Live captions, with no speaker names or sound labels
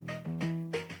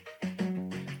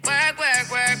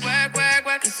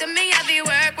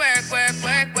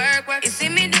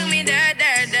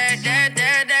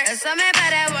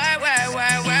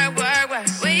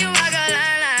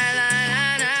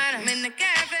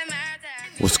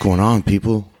What's going on,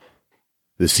 people?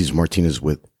 This is Martinez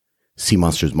with Sea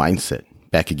Monsters Mindset.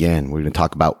 Back again. We're going to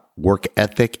talk about work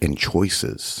ethic and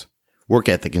choices. Work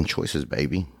ethic and choices,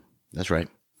 baby. That's right.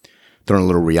 Throwing a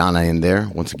little Rihanna in there.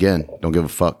 Once again, don't give a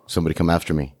fuck. Somebody come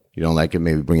after me. You don't like it,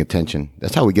 maybe bring attention.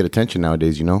 That's how we get attention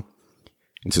nowadays, you know?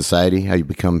 In society, how you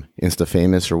become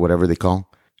Insta-famous or whatever they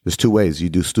call. There's two ways. You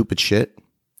do stupid shit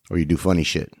or you do funny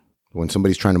shit. When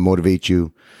somebody's trying to motivate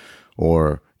you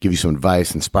or give you some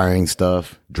advice, inspiring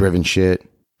stuff, driven shit,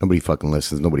 nobody fucking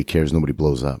listens. Nobody cares. Nobody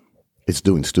blows up. It's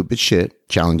doing stupid shit,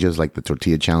 challenges like the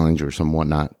tortilla challenge or some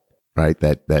whatnot, right?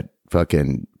 That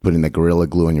fucking putting the Gorilla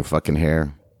Glue in your fucking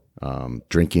hair,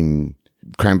 drinking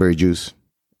cranberry juice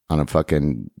on a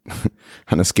fucking,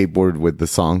 on a skateboard with the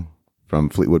song from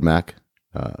Fleetwood Mac.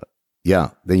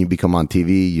 Then you become on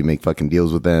TV, you make fucking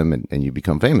deals with them and you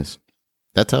become famous.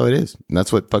 That's how it is. And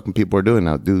that's what fucking people are doing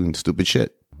now, doing stupid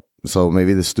shit. So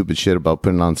maybe the stupid shit about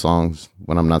putting on songs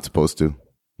when I'm not supposed to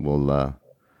will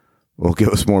give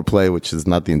us more play, which is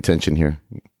not the intention here.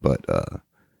 But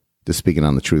just speaking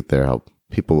on the truth there, how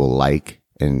people will like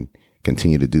and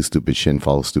continue to do stupid shit and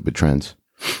follow stupid trends.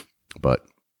 But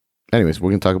anyways, we're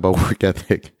going to talk about work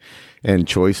ethic and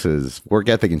choices. Work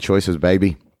ethic and choices,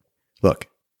 baby. Look,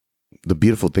 the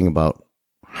beautiful thing about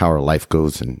how our life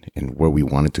goes and where we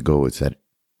want it to go is that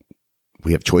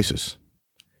we have choices.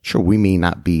 Sure, we may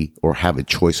not be or have a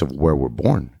choice of where we're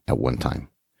born at one time,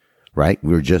 right?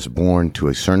 We were just born to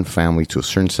a certain family, to a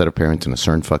certain set of parents in a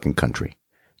certain fucking country.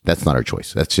 That's not our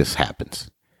choice. That just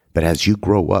happens. But as you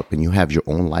grow up and you have your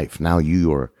own life, now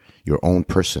you are your own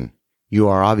person. You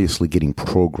are obviously getting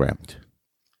programmed.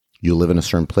 You live in a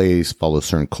certain place, follow a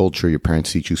certain culture, your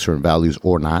parents teach you certain values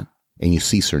or not, and you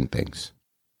see certain things.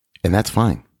 And that's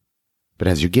fine. But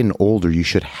as you're getting older, you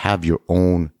should have your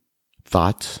own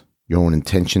thoughts, your own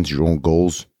intentions, your own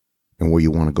goals, and where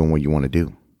you want to go and what you want to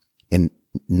do. And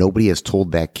nobody has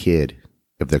told that kid,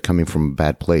 if they're coming from a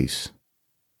bad place,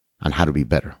 on how to be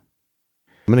better.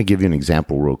 I'm going to give you an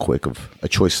example real quick of a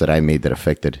choice that I made that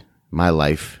affected my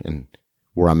life and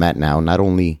where I'm at now, not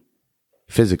only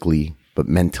physically, but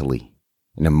mentally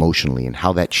and emotionally, and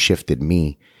how that shifted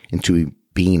me into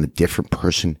being a different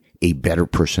person, a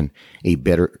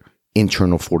better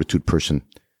internal fortitude person.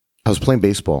 I was playing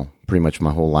baseball pretty much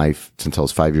my whole life since I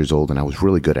was 5 years old, and I was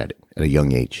really good at it at a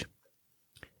young age.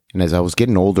 And as I was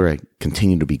getting older, I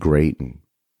continued to be great and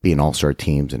be in all-star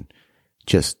teams and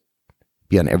just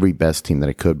be on every best team that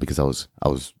I could because I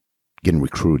was getting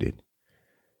recruited.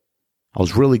 I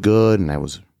was really good, and I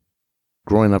was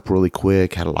growing up really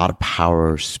quick, had a lot of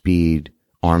power, speed,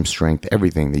 arm strength,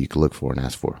 everything that you could look for and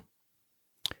ask for.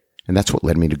 And that's what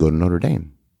led me to go to Notre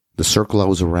Dame. The circle I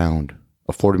was around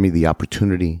afforded me the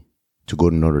opportunity to go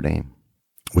to Notre Dame,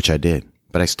 which I did.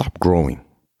 But I stopped growing.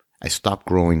 I stopped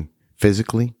growing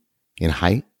physically in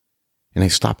height, and I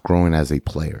stopped growing as a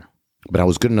player. But I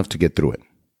was good enough to get through it.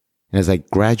 And as I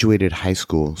graduated high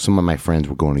school, some of my friends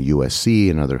were going to USC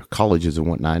and other colleges and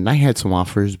whatnot. And I had some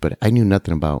offers, but I knew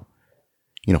nothing about,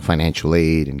 financial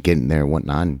aid and getting there and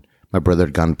whatnot. And my brother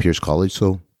had gone to Pierce College,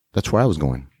 so that's where I was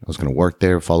going. I was going to work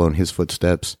there, follow in his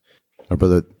footsteps. My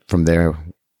brother from there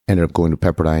ended up going to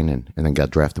Pepperdine and then got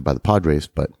drafted by the Padres.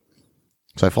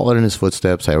 So I followed in his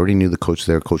footsteps. I already knew the coach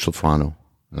there, Coach Lafrano.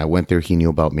 And I went there. He knew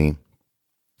about me.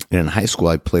 And in high school,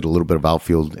 I played a little bit of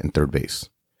outfield and third base.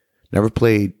 Never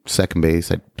played second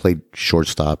base. I played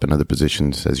shortstop and other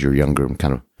positions as you're younger and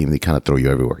they kind of throw you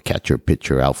everywhere. Catcher,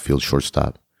 pitcher, outfield,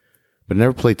 shortstop. But I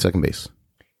never played second base.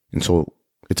 And so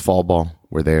it's fall ball.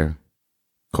 We're there.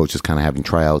 Coach is kind of having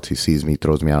tryouts. He sees me,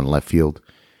 throws me out in left field.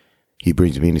 He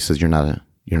brings me and he says, you're not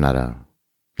a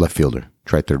left fielder.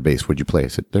 Try third base. Where'd you play? I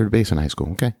said, third base in high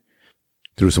school. Okay.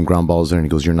 Threw some ground balls there and he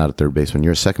goes, you're not a third baseman.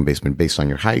 You're a second baseman based on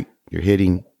your height, your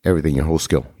hitting, everything, your whole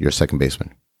skill. You're a second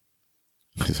baseman.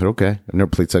 I said, okay. I've never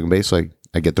played second base, so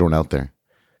I get thrown out there.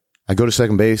 I go to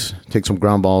second base, take some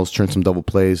ground balls, turn some double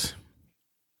plays,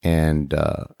 and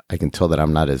I can tell that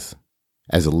I'm not as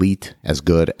elite, as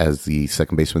good as the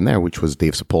second baseman there, which was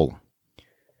Dave Cipolla.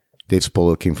 Dave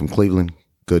Cipolla came from Cleveland,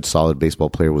 good, solid baseball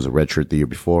player, was a redshirt the year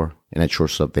before. And at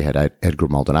shortstop, they had Edgar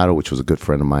Maldonado, which was a good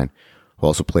friend of mine, who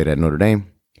also played at Notre Dame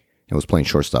and was playing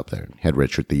shortstop there, had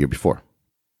redshirt the year before.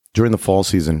 During the fall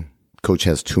season, Coach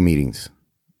has two meetings.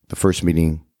 The first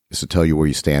meeting is to tell you where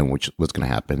you stand, what's going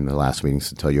to happen. The last meeting is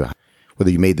to tell you whether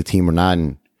you made the team or not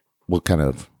and what kind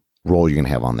of role you're going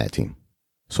to have on that team.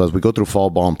 So as we go through fall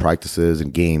ball and practices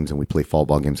and games, and we play fall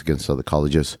ball games against other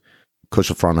colleges, Coach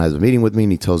Lafrano has a meeting with me,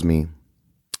 and he tells me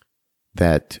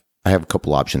that I have a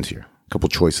couple options here, a couple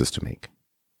choices to make.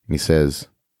 And he says,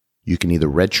 you can either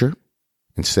redshirt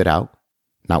and sit out,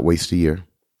 not waste a year,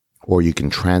 or you can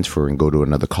transfer and go to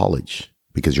another college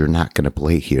because you're not going to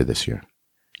play here this year.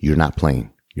 You're not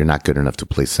playing. You're not good enough to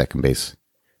play second base.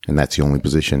 And that's the only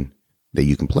position that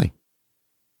you can play.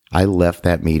 I left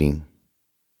that meeting,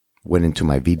 went into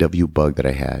my VW Bug that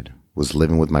I had, was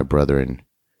living with my brother in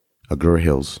Agoura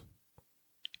Hills.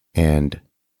 And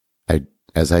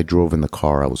as I drove in the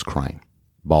car, I was crying,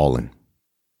 bawling,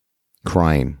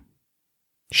 crying,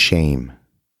 shame,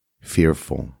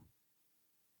 fearful.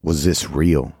 Was this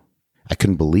real? I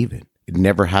couldn't believe it. It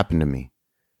never happened to me.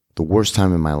 The worst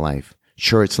time in my life.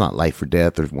 Sure, it's not life or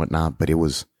death or whatnot, but it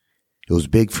was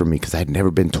big for me because I had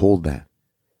never been told that.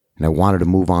 And I wanted to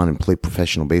move on and play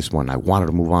professional baseball. And I wanted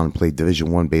to move on and play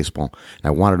Division I baseball. And I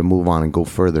wanted to move on and go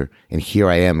further. And here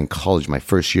I am in college, my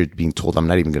first year, being told I'm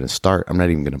not even going to start. I'm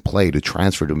not even going to play, to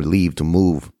transfer, to leave, to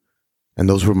move. And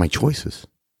those were my choices.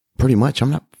 Pretty much, I'm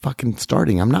not fucking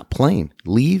starting. I'm not playing.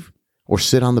 Leave or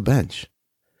sit on the bench.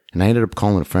 And I ended up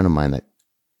calling a friend of mine that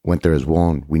went there as well.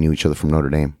 And we knew each other from Notre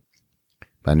Dame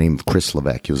by the name of Chris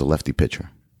Levesque. He was a lefty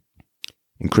pitcher.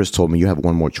 And Chris told me, you have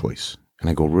one more choice. And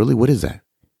I go, really? What is that?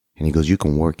 And he goes, you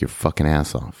can work your fucking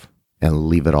ass off and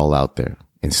leave it all out there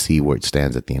and see where it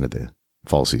stands at the end of the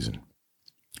fall season.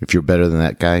 If you're better than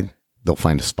that guy, they'll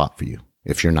find a spot for you.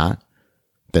 If you're not,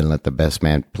 then let the best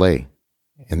man play.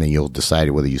 And then you'll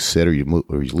decide whether you sit or you move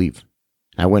or you leave.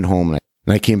 I went home and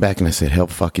I came back and I said, hell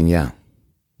fucking yeah.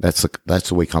 That's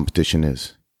the way competition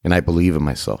is. And I believe in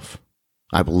myself.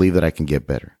 I believe that I can get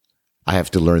better. I have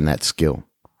to learn that skill.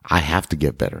 I have to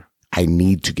get better. I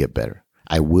need to get better.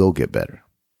 I will get better.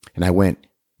 And I went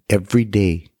every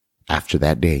day after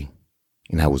that day,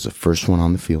 and I was the first one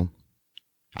on the field.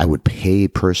 I would pay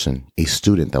a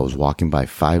student that was walking by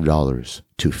 $5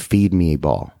 to feed me a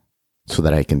ball so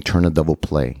that I can turn a double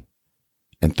play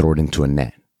and throw it into a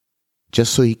net.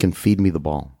 Just so he can feed me the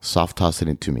ball, soft toss it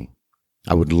into me.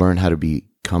 I would learn how to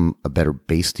become a better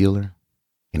base stealer.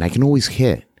 And I can always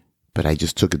hit, but I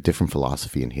just took a different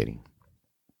philosophy in hitting.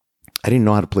 I didn't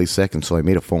know how to play second, so I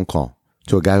made a phone call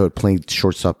to a guy who had played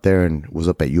shortstop there and was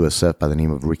up at USF by the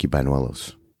name of Ricky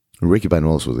Banuelos. Ricky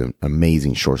Banuelos was an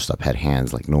amazing shortstop, had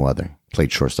hands like no other,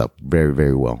 played shortstop very,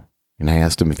 very well. And I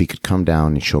asked him if he could come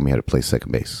down and show me how to play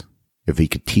second base, if he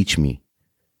could teach me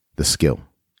the skill.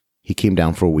 He came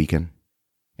down for a weekend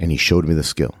and he showed me the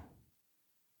skill.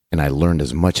 And I learned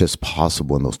as much as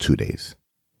possible in those 2 days.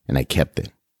 And I kept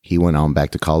it. He went on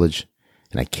back to college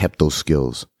and I kept those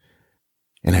skills.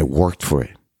 And I worked for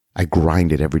it. I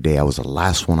grinded every day. I was the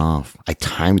last one off. I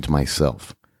timed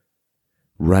myself.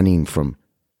 Running from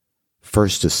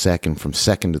first to second, from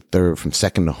second to third, from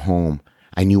second to home.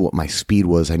 I knew what my speed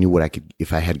was. I knew what I could,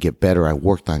 if I had to get better, I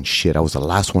worked on shit. I was the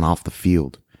last one off the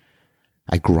field.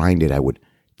 I grinded. I would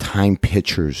time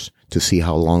pitchers to see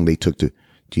how long they took to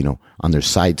on their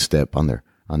sidestep, on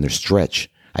their stretch.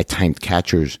 I timed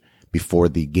catchers before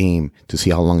the game to see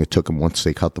how long it took them once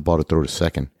they caught the ball to throw to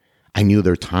second. I knew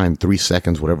their time, 3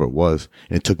 seconds, whatever it was,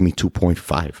 and it took me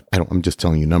 2.5. I'm just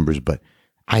telling you numbers, but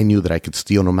I knew that I could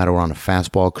steal no matter on a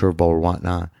fastball, curveball, or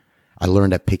whatnot. I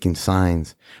learned at picking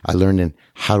signs. I learned in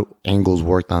how angles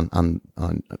worked on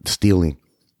stealing.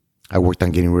 I worked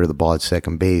on getting rid of the ball at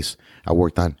second base. I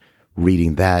worked on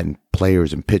reading that and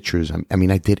players and pitchers. I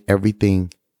mean, I did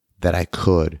everything that I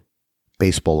could,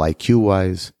 baseball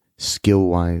IQ-wise,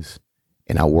 skill-wise,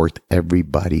 and I worked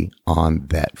everybody on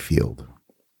that field.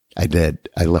 I did.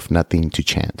 I left nothing to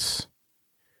chance.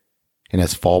 And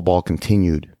as fall ball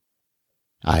continued,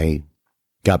 I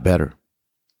got better.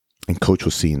 And coach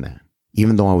was seeing that.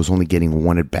 Even though I was only getting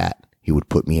one at bat, he would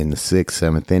put me in the 6th,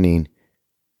 7th inning,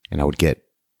 and I would get,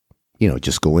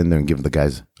 just go in there and give the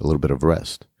guys a little bit of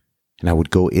rest. And I would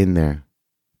go in there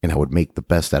and I would make the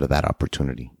best out of that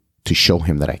opportunity to show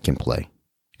him that I can play.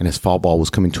 And as fall ball was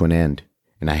coming to an end,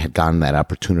 and I had gotten that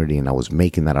opportunity and I was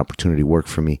making that opportunity work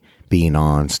for me, being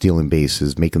on, stealing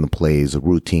bases, making the plays, the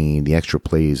routine, the extra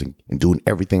plays, and doing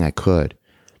everything I could.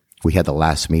 We had the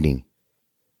last meeting,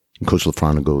 and Coach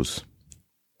Lafrano goes,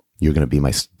 you're going to be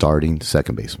my starting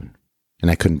second baseman.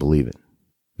 And I couldn't believe it.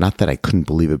 Not that I couldn't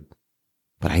believe it,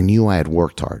 but I knew I had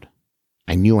worked hard.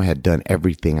 I knew I had done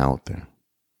everything out there.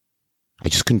 I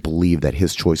just couldn't believe that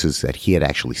his choices, that he had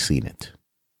actually seen it.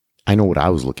 I know what I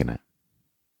was looking at,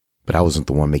 but I wasn't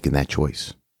the one making that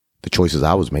choice. The choices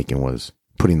I was making was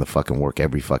putting the fucking work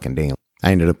every fucking day.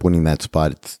 I ended up winning that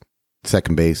spot at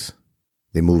second base.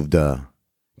 They moved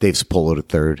Dave Sapolo to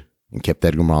third and kept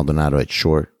Edgar Maldonado at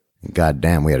short. And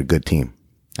goddamn, we had a good team.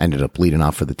 I ended up leading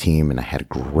off for the team, and I had a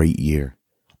great year.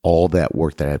 All that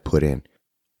work that I had put in,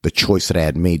 the choice that I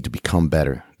had made to become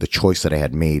better, the choice that I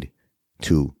had made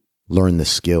to learn the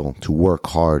skill, to work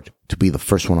hard, to be the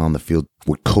first one on the field.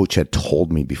 What coach had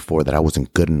told me before that I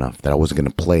wasn't good enough, that I wasn't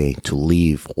going to play, to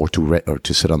leave, or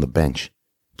to sit on the bench,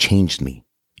 changed me.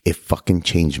 It fucking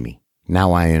changed me.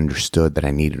 Now I understood that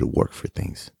I needed to work for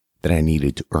things, that I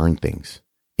needed to earn things.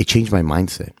 It changed my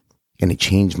mindset. And it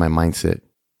changed my mindset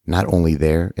not only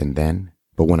there and then,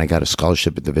 but when I got a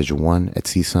scholarship at Division I at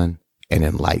CSUN and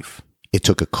in life. It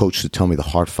took a coach to tell me the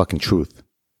hard fucking truth,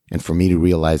 and for me to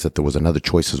realize that there was another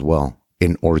choice as well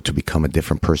in order to become a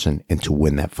different person and to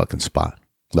win that fucking spot.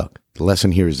 Look, the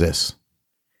lesson here is this.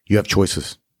 You have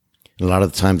choices. And a lot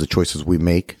of the times the choices we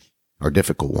make are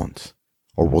difficult ones,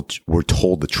 or we're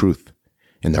told the truth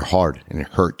and they're hard and it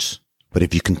hurts. But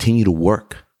if you continue to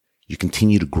work, you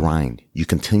continue to grind, you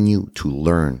continue to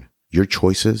learn, your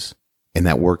choices and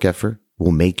that work effort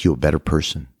will make you a better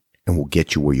person and will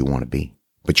get you where you want to be.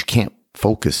 But you can't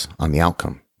focus on the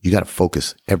outcome. You got to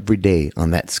focus every day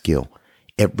on that skill,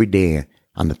 every day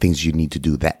on the things you need to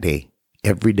do that day,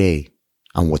 every day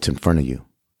on what's in front of you.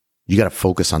 You got to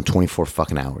focus on 24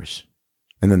 fucking hours,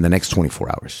 and then the next 24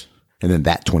 hours, and then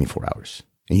that 24 hours.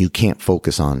 And you can't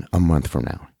focus on a month from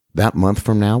now. That month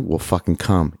from now will fucking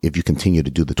come if you continue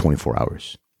to do the 24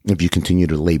 hours. If you continue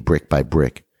to lay brick by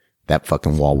brick, that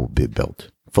fucking wall will be built.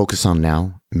 Focus on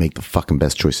now and make the fucking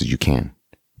best choices you can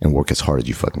and work as hard as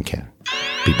you fucking can.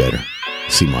 Be better.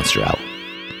 Sea Monster out.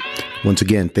 Once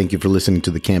again, thank you for listening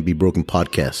to the Can't Be Broken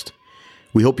podcast.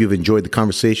 We hope you've enjoyed the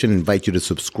conversation and invite you to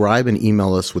subscribe and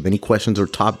email us with any questions or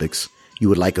topics you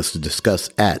would like us to discuss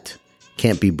at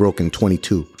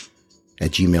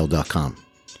can'tbebroken22@gmail.com.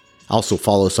 Also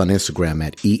follow us on Instagram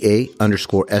at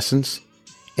EA_Essence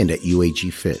and at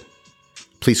UAGFit.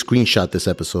 Please screenshot this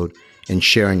episode and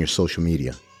share on your social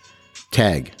media.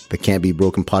 Tag the Can't Be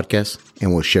Broken podcast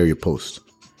and we'll share your post.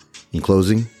 In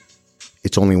closing,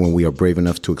 it's only when we are brave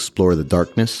enough to explore the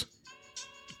darkness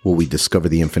will we discover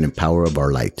the infinite power of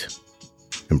our light.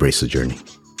 Embrace the journey.